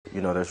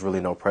there's really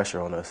no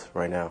pressure on us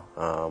right now.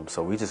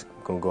 So we just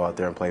gonna go out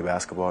there and play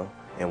basketball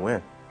and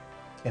win.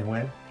 And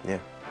win? Yeah.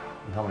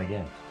 And how many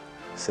games?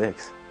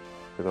 6.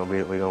 We're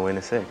gonna win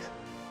in 6.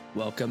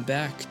 Welcome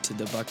back to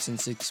the Bucks and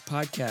Six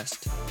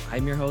podcast.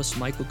 I'm your host,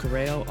 Michael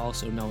Correo,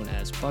 also known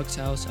as Bucks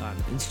House on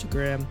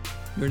Instagram,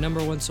 your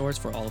number one source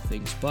for all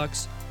things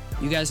Bucks.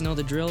 You guys know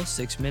the drill,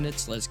 6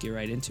 minutes, let's get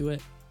right into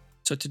it.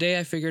 So today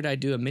I figured I'd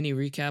do a mini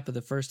recap of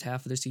the first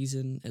half of the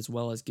season, as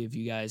well as give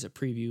you guys a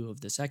preview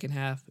of the second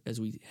half as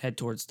we head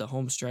towards the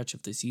home stretch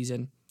of the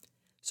season.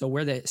 So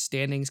where the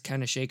standings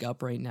kind of shake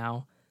up right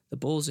now, the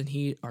Bulls and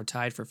Heat are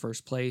tied for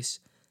first place.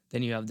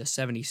 Then you have the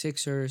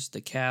 76ers, the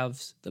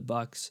Cavs, the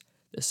Bucks,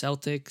 the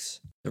Celtics,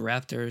 the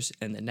Raptors,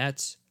 and the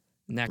Nets,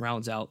 and that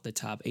rounds out the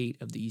top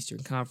 8 of the Eastern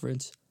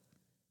Conference.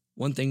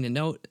 One thing to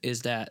note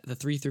is that the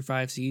 3 through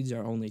 5 seeds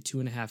are only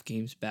 2.5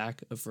 games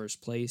back of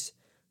first place,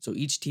 so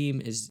each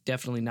team is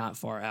definitely not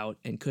far out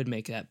and could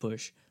make that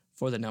push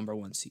for the number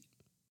 1 seed.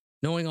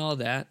 Knowing all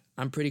that,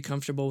 I'm pretty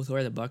comfortable with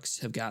where the Bucks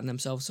have gotten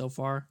themselves so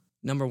far.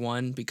 Number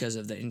 1, because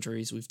of the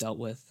injuries we've dealt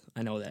with.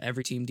 I know that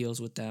every team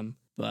deals with them,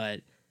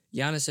 but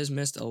Giannis has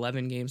missed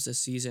 11 games this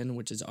season,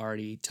 which is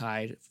already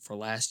tied for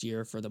last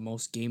year for the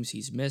most games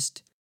he's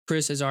missed.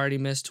 Chris has already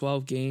missed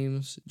 12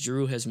 games.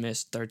 Drew has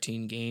missed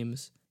 13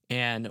 games.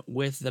 And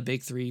with the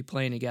big three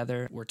playing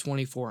together, we're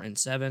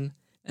 24-7.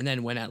 And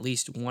then when at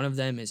least one of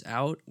them is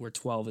out, we're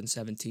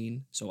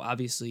 12-17. So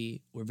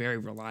obviously, we're very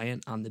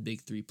reliant on the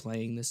big three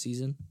playing this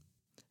season.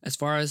 As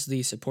far as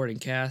the supporting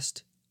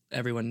cast,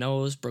 everyone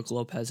knows Brook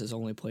Lopez has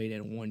only played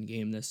in 1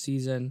 game this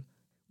season.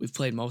 We've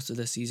played most of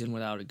the season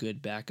without a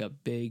good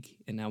backup big,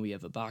 and now we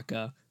have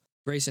Ibaka.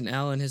 Grayson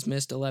Allen has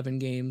missed 11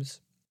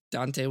 games.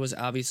 Dante was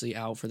obviously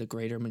out for the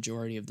greater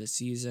majority of the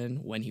season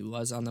when he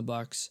was on the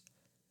Bucks.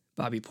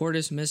 Bobby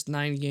Portis missed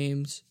 9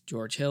 games.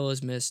 George Hill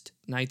has missed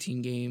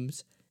 19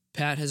 games.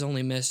 Pat has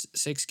only missed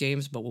 6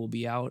 games, but will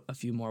be out a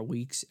few more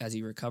weeks as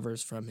he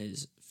recovers from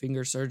his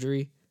finger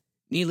surgery.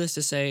 Needless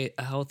to say,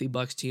 a healthy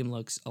Bucks team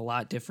looks a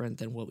lot different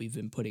than what we've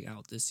been putting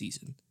out this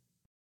season.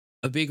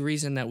 A big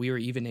reason that we were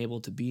even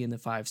able to be in the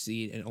 5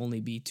 seed and only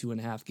be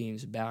 2.5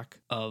 games back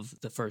of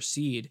the first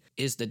seed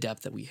is the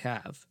depth that we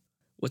have.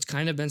 What's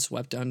kind of been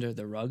swept under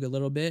the rug a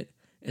little bit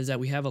is that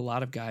we have a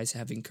lot of guys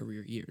having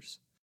career years.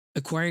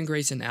 Acquiring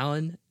Grayson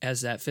Allen as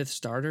that 5th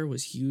starter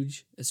was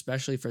huge,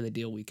 especially for the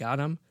deal we got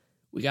him.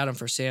 We got him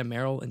for Sam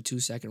Merrill and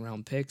 2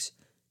 second-round picks.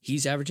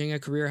 He's averaging a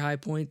career high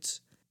points.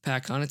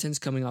 Pat Connaughton's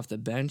coming off the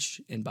bench,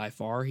 and by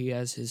far he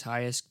has his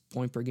highest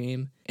point per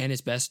game and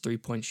his best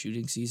 3-point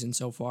shooting season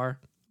so far.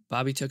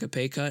 Bobby took a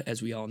pay cut,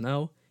 as we all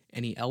know,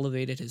 and he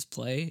elevated his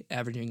play,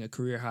 averaging a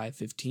career-high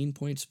 15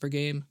 points per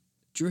game.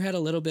 Drew had a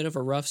little bit of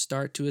a rough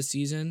start to his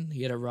season.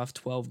 He had a rough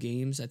 12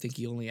 games. I think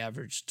he only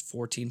averaged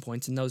 14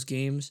 points in those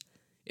games.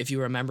 If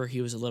you remember,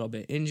 he was a little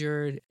bit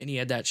injured, and he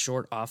had that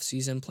short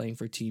off-season playing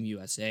for Team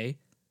USA.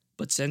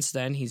 But since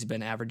then, he's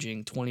been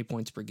averaging 20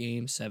 points per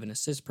game, 7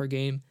 assists per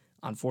game,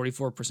 on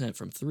 44%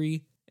 from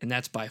 3, and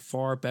that's by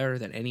far better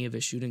than any of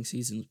his shooting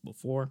seasons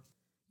before.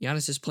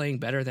 Giannis is playing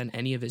better than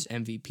any of his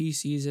MVP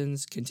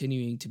seasons,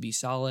 continuing to be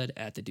solid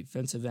at the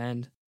defensive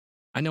end.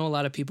 I know a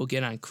lot of people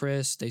get on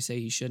Chris. They say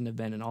he shouldn't have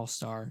been an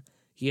all-star.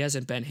 He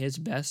hasn't been his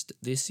best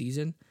this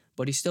season,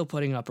 but he's still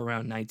putting up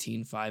around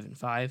 19, 5, and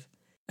 5.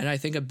 And I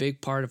think a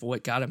big part of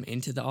what got him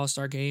into the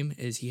all-star game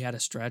is he had a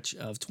stretch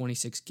of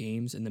 26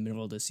 games in the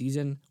middle of the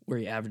season where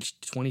he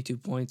averaged 22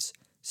 points,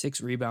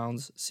 6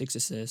 rebounds, 6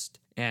 assists,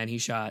 and he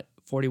shot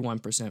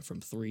 41%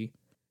 from 3.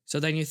 So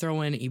then you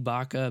throw in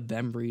Ibaka,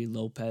 Bembry,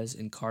 Lopez,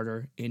 and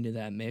Carter into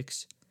that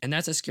mix, and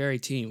that's a scary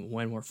team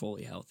when we're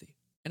fully healthy.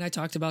 And I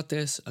talked about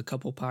this a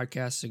couple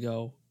podcasts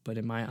ago, but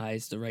in my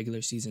eyes, the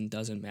regular season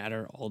doesn't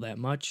matter all that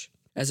much.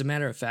 As a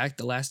matter of fact,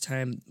 the last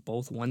time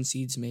both 1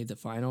 seeds made the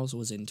finals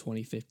was in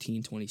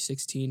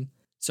 2015-2016.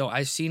 So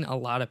I've seen a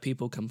lot of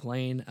people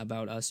complain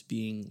about us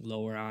being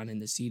lower on in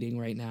the seeding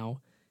right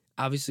now.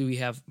 Obviously, we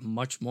have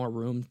much more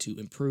room to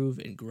improve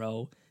and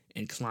grow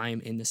and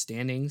climb in the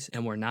standings,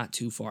 and we're not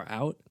too far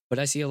out. But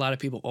I see a lot of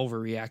people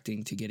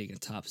overreacting to getting a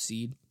top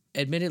seed.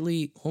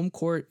 Admittedly, home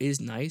court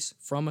is nice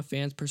from a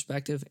fan's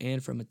perspective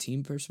and from a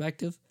team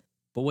perspective,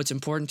 but what's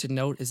important to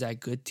note is that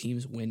good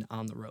teams win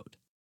on the road.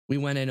 We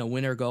went in a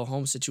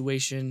win-or-go-home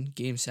situation,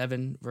 Game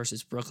 7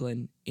 versus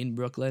Brooklyn in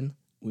Brooklyn.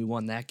 We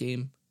won that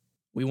game.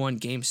 We won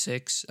Game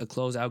 6, a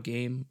closeout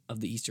game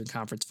of the Eastern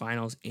Conference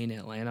Finals in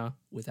Atlanta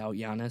without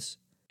Giannis.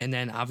 And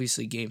then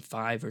obviously Game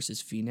 5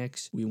 versus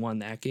Phoenix, we won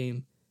that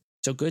game.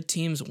 So good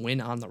teams win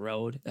on the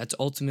road. That's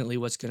ultimately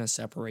what's going to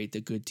separate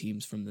the good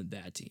teams from the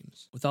bad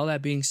teams. With all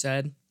that being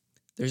said,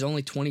 there's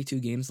only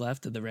 22 games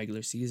left of the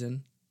regular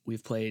season.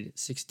 We've played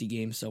 60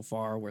 games so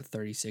far. We're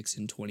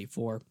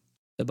 36-24.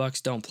 The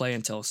Bucks don't play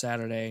until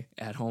Saturday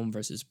at home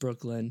versus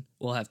Brooklyn.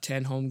 We'll have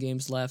 10 home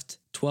games left,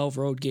 12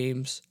 road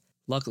games.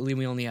 Luckily,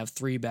 we only have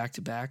 3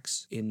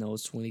 back-to-backs in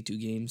those 22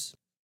 games.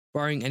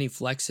 Barring any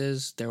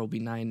flexes, there will be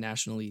 9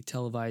 nationally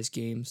televised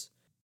games.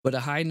 But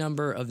a high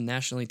number of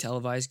nationally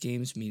televised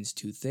games means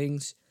 2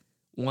 things.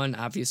 One,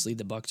 obviously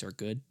the Bucks are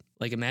good.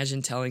 Like,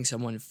 imagine telling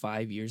someone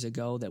 5 years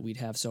ago that we'd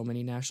have so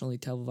many nationally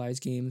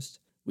televised games.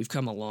 We've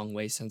come a long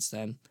way since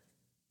then.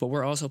 But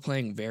we're also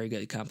playing very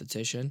good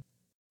competition.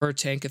 For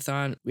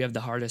Tankathon, we have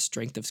the hardest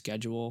strength of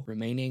schedule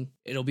remaining.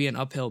 It'll be an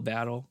uphill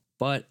battle,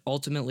 but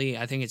ultimately,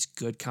 I think it's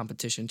good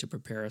competition to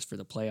prepare us for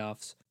the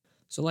playoffs.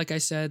 So like I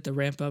said, the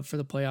ramp up for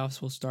the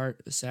playoffs will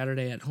start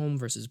Saturday at home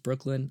versus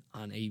Brooklyn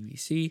on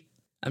ABC.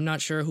 I'm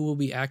not sure who will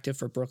be active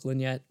for Brooklyn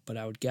yet, but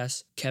I would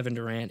guess Kevin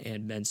Durant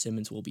and Ben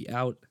Simmons will be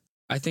out.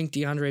 I think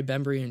DeAndre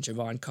Bembry and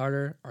Javon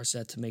Carter are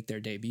set to make their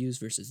debuts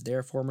versus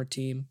their former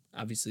team.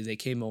 Obviously, they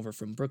came over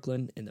from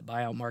Brooklyn in the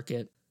buyout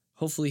market.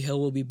 Hopefully Hill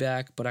will be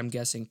back, but I'm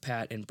guessing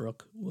Pat and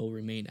Brook will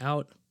remain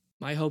out.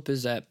 My hope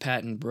is that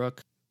Pat and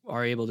Brook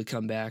are able to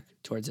come back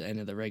towards the end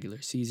of the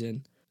regular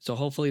season. So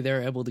hopefully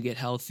they're able to get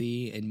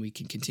healthy and we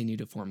can continue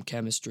to form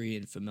chemistry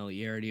and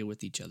familiarity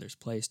with each other's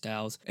play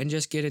styles and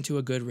just get into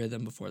a good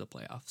rhythm before the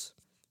playoffs.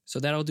 So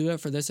that'll do it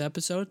for this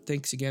episode.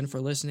 Thanks again for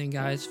listening,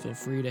 guys. Feel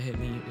free to hit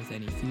me with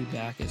any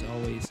feedback as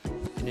always,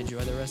 and enjoy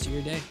the rest of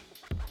your day.